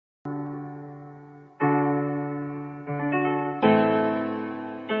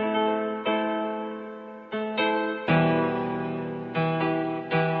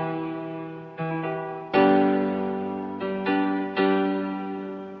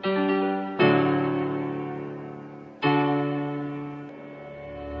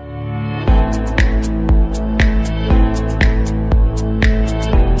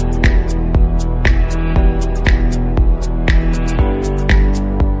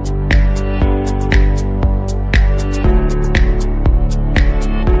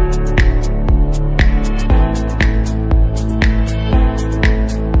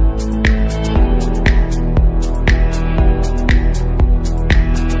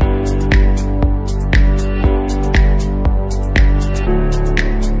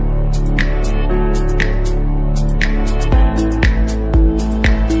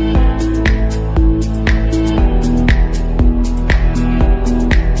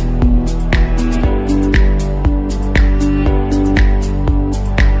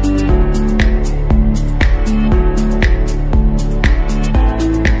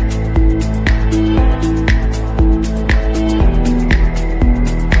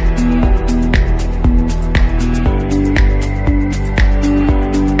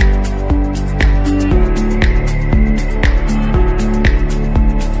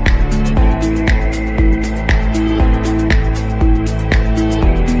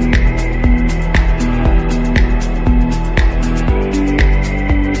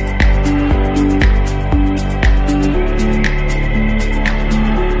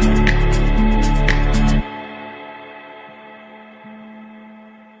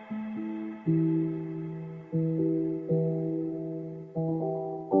Good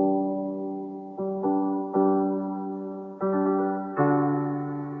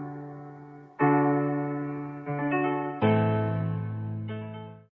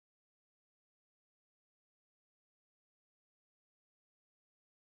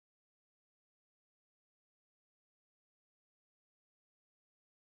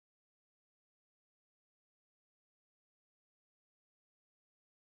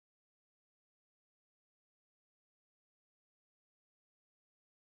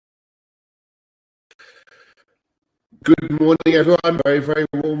morning, everyone. Very, very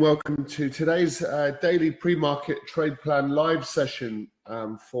warm welcome to today's daily pre-market trade plan live session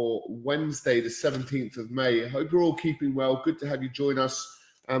for Wednesday, the 17th of May. I hope you're all keeping well. Good to have you join us.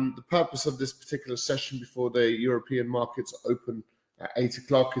 The purpose of this particular session before the European markets open at 8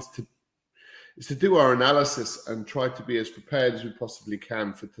 o'clock is to do our analysis and try to be as prepared as we possibly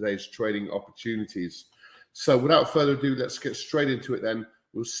can for today's trading opportunities. So without further ado, let's get straight into it then.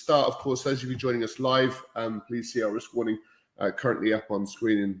 We'll start, of course, those of you joining us live, please see our risk warning currently up on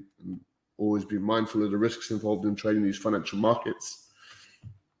screen, and always be mindful of the risks involved in trading these financial markets.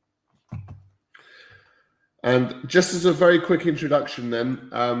 And just as a very quick introduction then,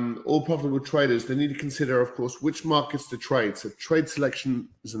 all profitable traders, they need to consider, of course, which markets to trade. So trade selection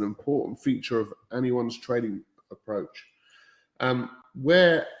is an important feature of anyone's trading approach.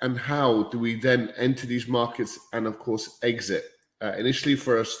 Where and how do we then enter these markets and, of course, exit? Initially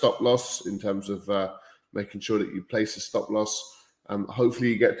for a stop loss in terms of making sure that you place a stop loss. Hopefully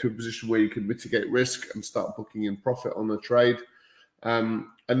you get to a position where you can mitigate risk and start booking in profit on the trade. And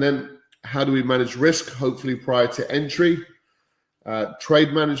then how do we manage risk? Hopefully prior to entry.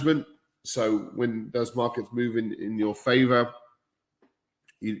 Trade management. So when those markets move in your favor,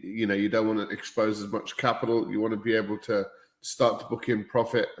 you don't want to expose as much capital. You want to be able to start to book in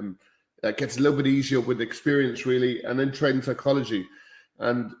profit, and that gets a little bit easier with experience, really. And then trading psychology.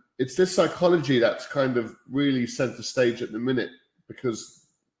 And it's this psychology that's kind of really center stage at the minute, because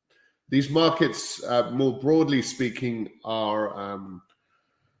these markets, more broadly speaking, are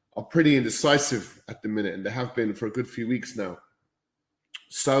pretty indecisive at the minute, and they have been for a good few weeks now.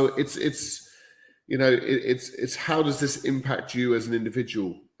 So it's how does this impact you as an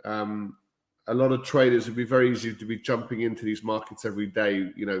individual? A lot of traders, would be very easy to be jumping into these markets every day,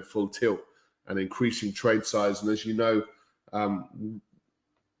 full tilt and increasing trade size. And as you know,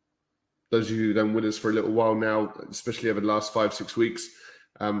 those of you who've been with us for a little while now, especially over the last 5-6 weeks,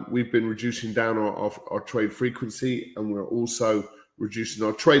 we've been reducing down our trade frequency, and we're also reducing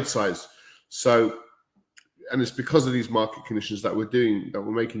our trade size. So, and it's because of these market conditions that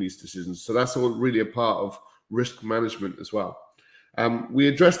we're making these decisions. So that's all really a part of risk management as well. We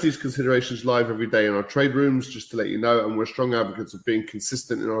address these considerations live every day in our trade rooms, just to let you know, and we're strong advocates of being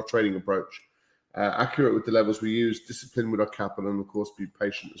consistent in our trading approach, accurate with the levels we use, disciplined with our capital, and of course be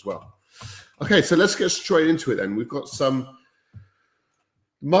patient as well. Okay, so let's get straight into it then. We've got the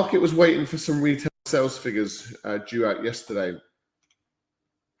market was waiting for some retail sales figures due out yesterday.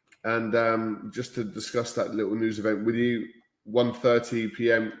 And just to discuss that little news event with you, 1:30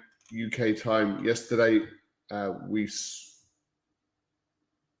 p.m. UK time yesterday,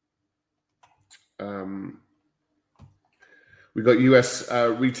 we got US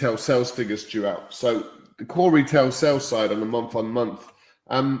retail sales figures due out. So the core retail sales side on the month-on-month,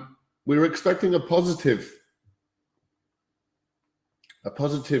 we were expecting a positive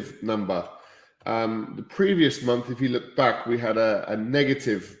number. The previous month, if you look back, we had a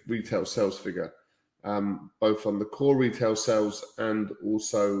negative retail sales figure, both on the core retail sales and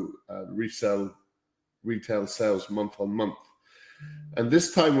also retail sales month-on-month. And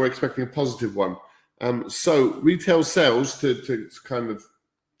this time we're expecting a positive one. So retail sales, to kind of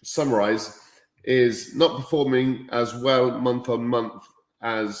summarize, is not performing as well month-on-month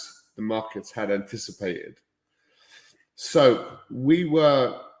as the markets had anticipated. So we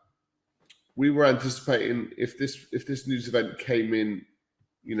were anticipating if this news event came in,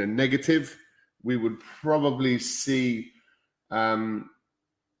 negative, we would probably see the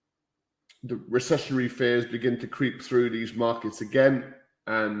recessionary fears begin to creep through these markets again,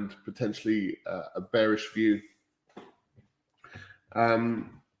 and potentially a bearish view. We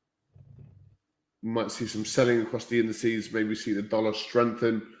might see some selling across the indices, maybe see the dollar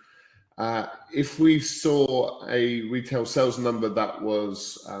strengthen. If we saw a retail sales number that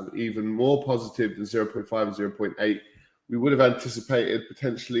was even more positive than 0.5 and 0.8, we would have anticipated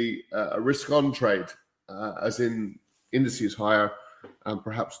potentially a risk-on trade, as in indices higher and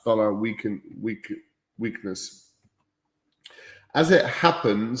perhaps dollar weakness. As it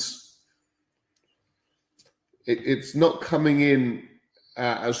happens, it's not coming in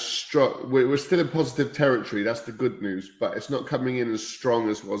as strong. We're still in positive territory. That's the good news, but it's not coming in as strong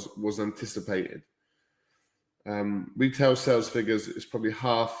as was anticipated. Retail sales figures is probably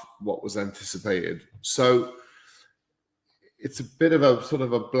half what was anticipated. So it's a bit of a sort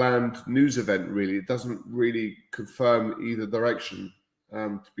of a bland news event, really. It doesn't really confirm either direction.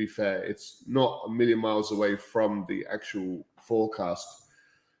 To be fair, it's not a million miles away from the actual forecast.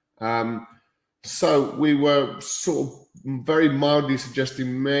 So we were sort of very mildly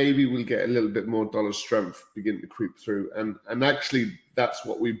suggesting maybe we'll get a little bit more dollar strength begin to creep through. And actually, that's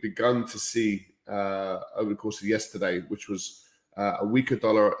what we've begun to see over the course of yesterday, which was a weaker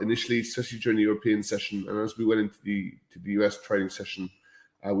dollar initially, especially during the European session. And as we went into the US trading session,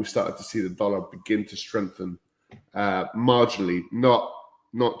 we started to see the dollar begin to strengthen marginally, not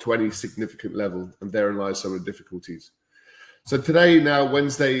to any significant level. And therein lies some of the difficulties. So today, now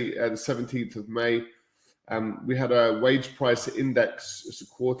Wednesday, the 17th of May, we had a wage price index. It's a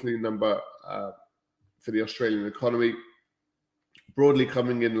quarterly number for the Australian economy, broadly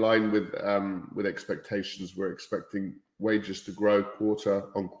coming in line with expectations. We're expecting wages to grow quarter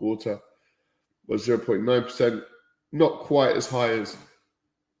on quarter, was 0.9%, not quite as high as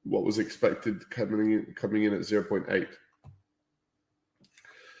what was expected, coming in at 0.8.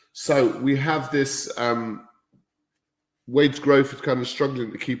 So we have this wage growth is kind of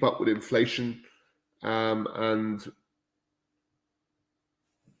struggling to keep up with inflation, and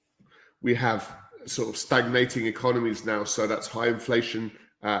we have sort of stagnating economies now. So that's high inflation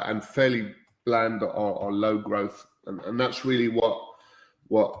and fairly bland or low growth, and that's really what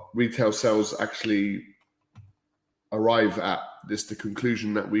retail sales actually arrive at. The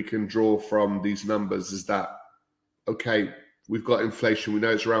conclusion that we can draw from these numbers is that, okay, we've got inflation. We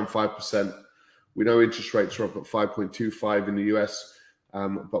know it's around 5%. We know interest rates are up at 5.25 in the US,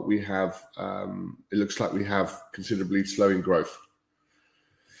 but we have, it looks like we have considerably slowing growth.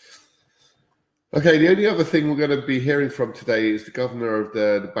 Okay, the only other thing we're going to be hearing from today is the governor of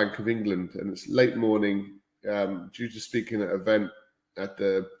the Bank of England, and it's late morning, due to speaking at an event at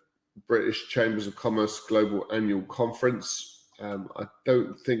the British Chambers of Commerce Global Annual Conference. I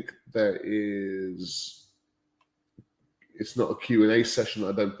don't think it's not a Q&A session,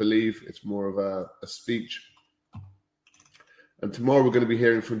 I don't believe. It's more of a speech. And tomorrow we're going to be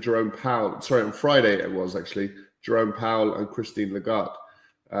hearing from Jerome Powell. Sorry, on Friday it was actually. Jerome Powell and Christine Lagarde.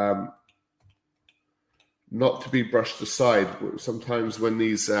 Not to be brushed aside. Sometimes when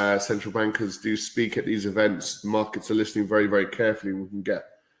these central bankers do speak at these events, the markets are listening very, very carefully. We can get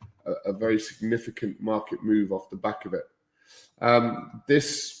a very significant market move off the back of it.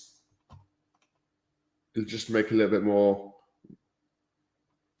 This will just make a little bit more.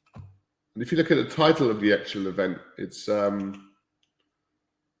 And if you look at the title of the actual event, it's oh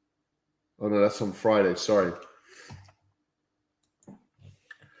no, that's on Friday. Sorry.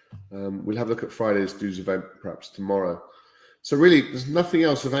 We'll have a look at Friday's news event perhaps tomorrow. So really, there's nothing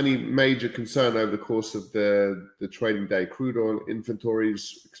else of any major concern over the course of the trading day. Crude oil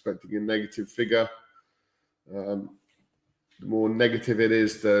inventories expecting a negative figure. The more negative it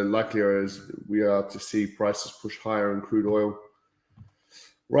is, the likelier is we are to see prices push higher in crude oil.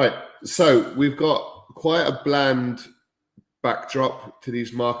 Right, so we've got quite a bland backdrop to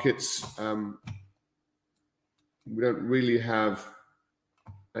these markets. We don't really have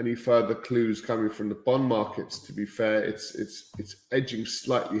any further clues coming from the bond markets. To be fair, it's edging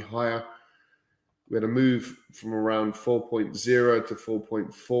slightly higher. We had a move from around 4.0 to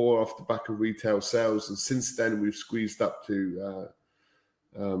 4.4 off the back of retail sales, and since then we've squeezed up to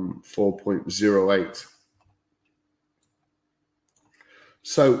 4.08.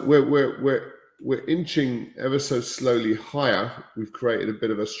 So we're inching ever so slowly higher. We've created a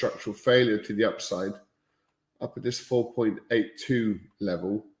bit of a structural failure to the upside, up at this 4.82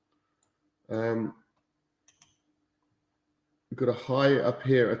 level. We've got a high up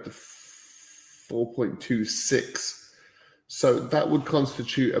here at the 4.26. So that would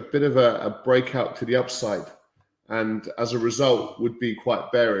constitute a bit of a breakout to the upside, and as a result would be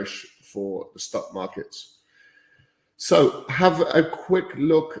quite bearish for the stock markets. So have a quick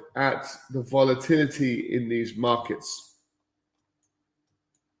look at the volatility in these markets.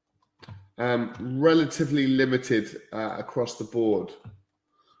 Relatively limited across the board.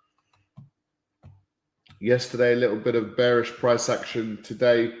 Yesterday, a little bit of bearish price action.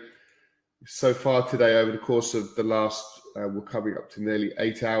 Today, so far today, over the course of the last, we're coming up to nearly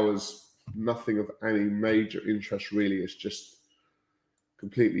 8 hours, nothing of any major interest really. It's just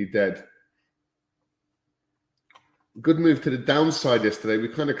completely dead. Good move to the downside yesterday. We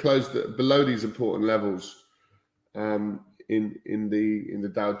kind of closed below these important levels in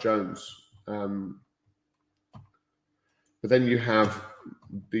the Dow Jones. But then you have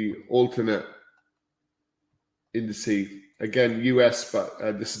the alternate indice, again US, but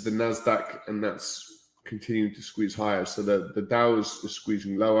this is the Nasdaq, and that's continuing to squeeze higher. So the Dow is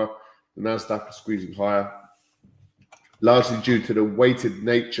squeezing lower, the Nasdaq is squeezing higher, largely due to the weighted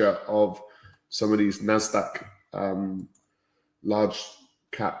nature of some of these Nasdaq large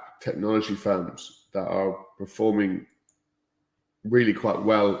cap technology firms that are performing really quite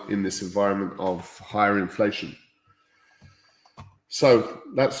well in this environment of higher inflation. So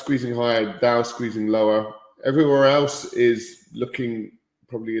that's squeezing higher, Dow squeezing lower. Everywhere else is looking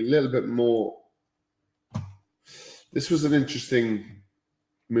probably a little bit more. This was an interesting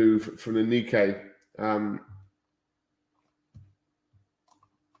move from the Nikkei.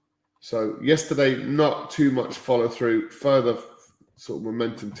 So yesterday, not too much follow through, further sort of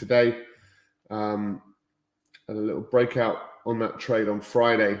momentum today. And a little breakout on that trade on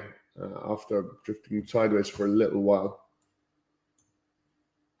Friday after drifting sideways for a little while.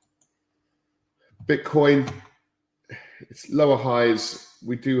 Bitcoin, it's lower highs.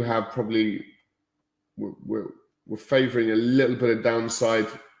 We do have probably, we're favoring a little bit of downside,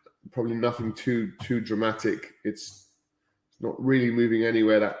 probably nothing too dramatic. It's not really moving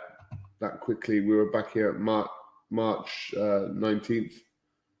anywhere that quickly. We were back here at March 19th,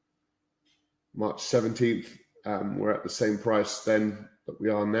 March 17th. We're at the same price then that we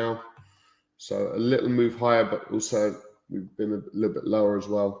are now. So a little move higher, but also we've been a little bit lower as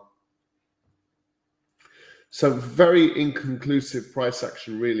well. So very inconclusive price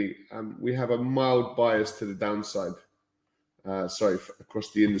action, really. We have a mild bias to the downside,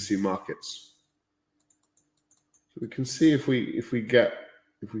 across the indice markets. So we can see if we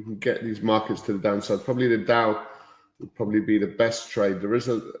can get these markets to the downside. Probably the Dow would probably be the best trade. There is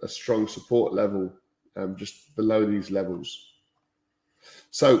a strong support level just below these levels.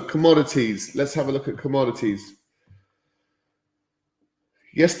 So commodities, let's have a look at commodities.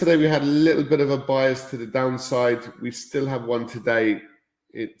 Yesterday, we had a little bit of a bias to the downside. We still have one today.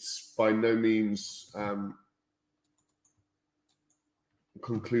 It's by no means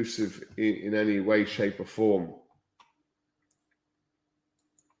conclusive in any way, shape, or form.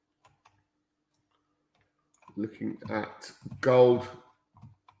 Looking at gold,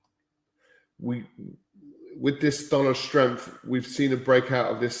 with this dollar strength, we've seen a breakout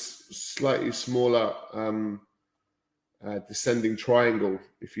of this slightly smaller descending triangle.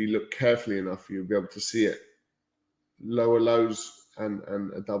 If you look carefully enough, you'll be able to see it. Lower lows and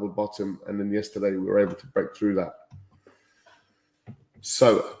a double bottom, and then yesterday we were able to break through that.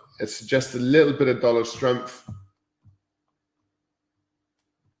 So it suggests a little bit of dollar strength.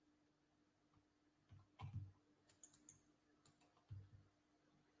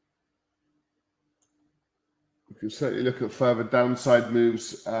 We can certainly look at further downside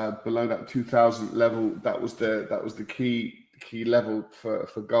moves below that 2000 level. That was the key level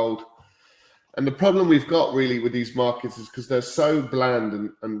for gold. And the problem we've got really with these markets is because they're so bland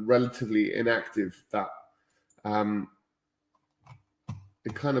and relatively inactive that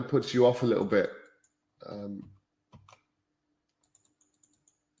it kind of puts you off a little bit.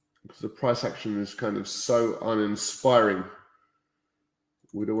 Because the price action is kind of so uninspiring.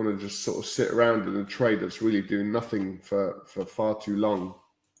 We don't want to just sort of sit around in a trade that's really doing nothing for far too long.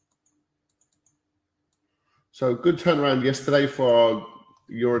 So good turnaround yesterday for our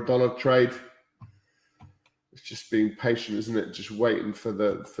euro dollar trade. It's just being patient, isn't it? Just waiting for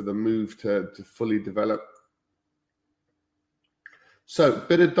the move to fully develop. So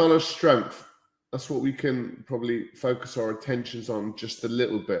bit of dollar strength. That's what we can probably focus our attentions on just a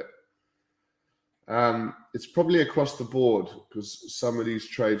little bit. It's probably across the board because some of these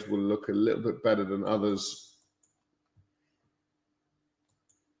trades will look a little bit better than others.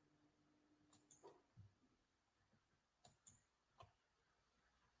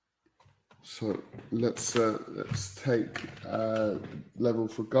 So let's take level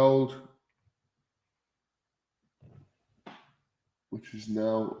for gold, which is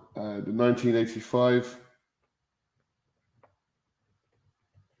now the 1985.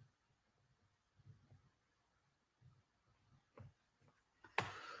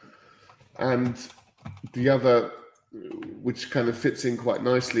 And the other, which kind of fits in quite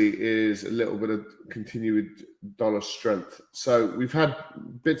nicely, is a little bit of continued dollar strength. So we've had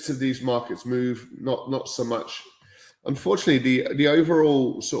bits of these markets move, not so much. Unfortunately, the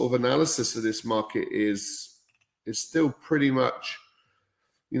overall sort of analysis of this market is still pretty much,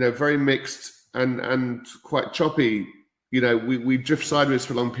 very mixed and quite choppy. We drift sideways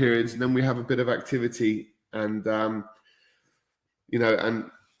for long periods, and then we have a bit of activity, and and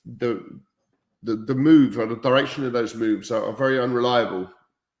the move or the direction of those moves are very unreliable.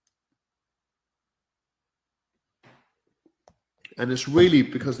 And it's really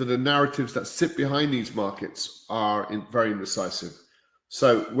because of the narratives that sit behind these markets are very indecisive.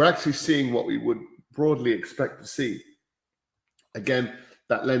 So we're actually seeing what we would broadly expect to see. Again,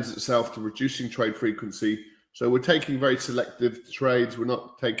 that lends itself to reducing trade frequency. So we're taking very selective trades. We're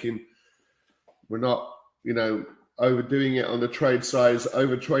not, overdoing it on the trade size.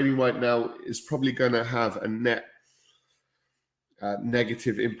 Over trading right now is probably going to have a net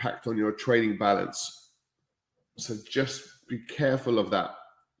negative impact on your trading balance. So just be careful of that.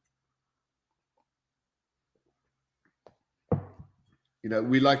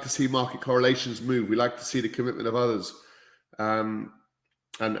 We like to see market correlations move. We like to see the commitment of others. And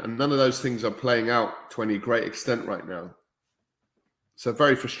none of those things are playing out to any great extent right now. So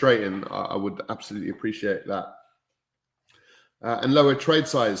very frustrating. I would absolutely appreciate that. And lower trade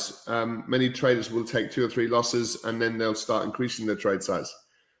size. Many traders will take 2 or 3 losses and then they'll start increasing their trade size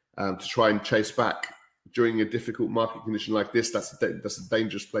to try and chase back. During a difficult market condition like this, that's a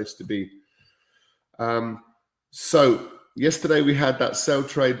dangerous place to be. So yesterday we had that sell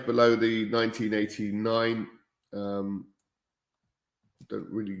trade below the 1989. Don't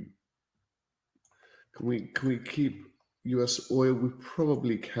really. Can we keep US oil? We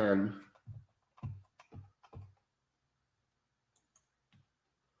probably can.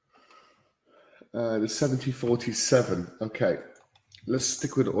 The 70.47. Okay. Let's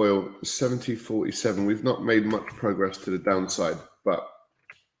stick with oil, 70.47. We've not made much progress to the downside, but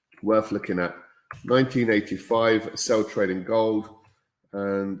worth looking at. 1985, sell trade in gold,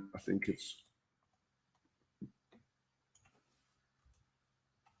 and I think it's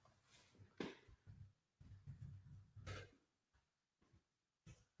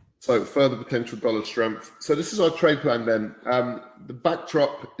so further potential dollar strength. So this is our trade plan then. The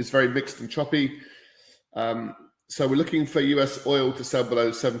backdrop is very mixed and choppy. So we're looking for US oil to sell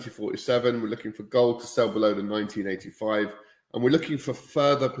below 70.47. We're looking for gold to sell below the 1985. And we're looking for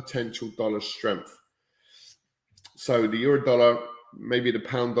further potential dollar strength. So the euro dollar, maybe the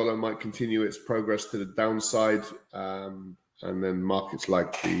pound dollar might continue its progress to the downside. And then markets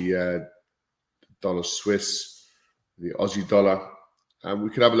like the dollar Swiss, the Aussie dollar. And we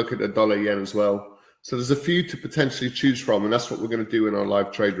could have a look at the dollar yen as well. So there's a few to potentially choose from. And that's what we're going to do in our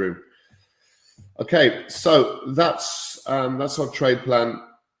live trade room. Okay, so that's our trade plan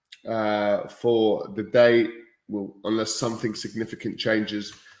for the day. Well, unless something significant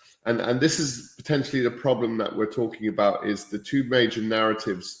changes, and this is potentially the problem that we're talking about is the 2 major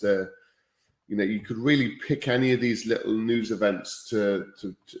narratives. You could really pick any of these little news events to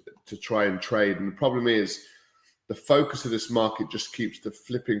try and trade, and the problem is the focus of this market just keeps the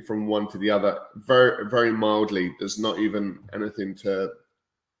flipping from one to the other very, very mildly. There's not even anything to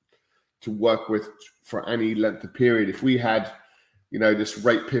work with for any length of period. If we had, this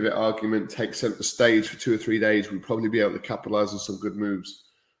rate pivot argument take center stage for 2 or 3 days, we'd probably be able to capitalize on some good moves,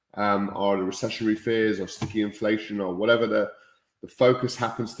 or the recessionary fears or sticky inflation or whatever the focus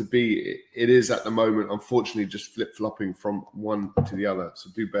happens to be. It is at the moment, unfortunately, just flip-flopping from one to the other.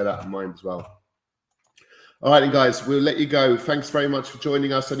 So do bear that in mind as well. All right, guys, we'll let you go. Thanks very much for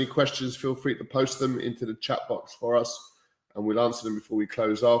joining us. Any questions, feel free to post them into the chat box for us, and we'll answer them before we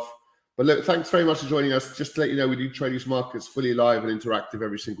close off. But look, thanks very much for joining us. Just to let you know, we do trade these markets fully live and interactive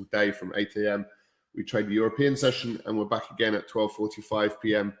every single day from 8 a.m. We trade the European session, and we're back again at 12:45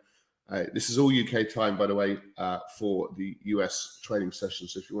 p.m. This is all UK time, by the way, for the US trading session.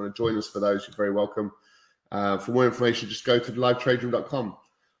 So if you want to join us for those, you're very welcome. For more information, just go to livetraderoom.com.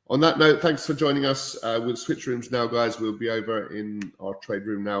 On that note, thanks for joining us. We'll switch rooms now, guys. We'll be over in our trade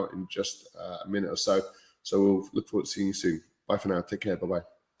room now in just a minute or so. So we'll look forward to seeing you soon. Bye for now. Take care. Bye-bye.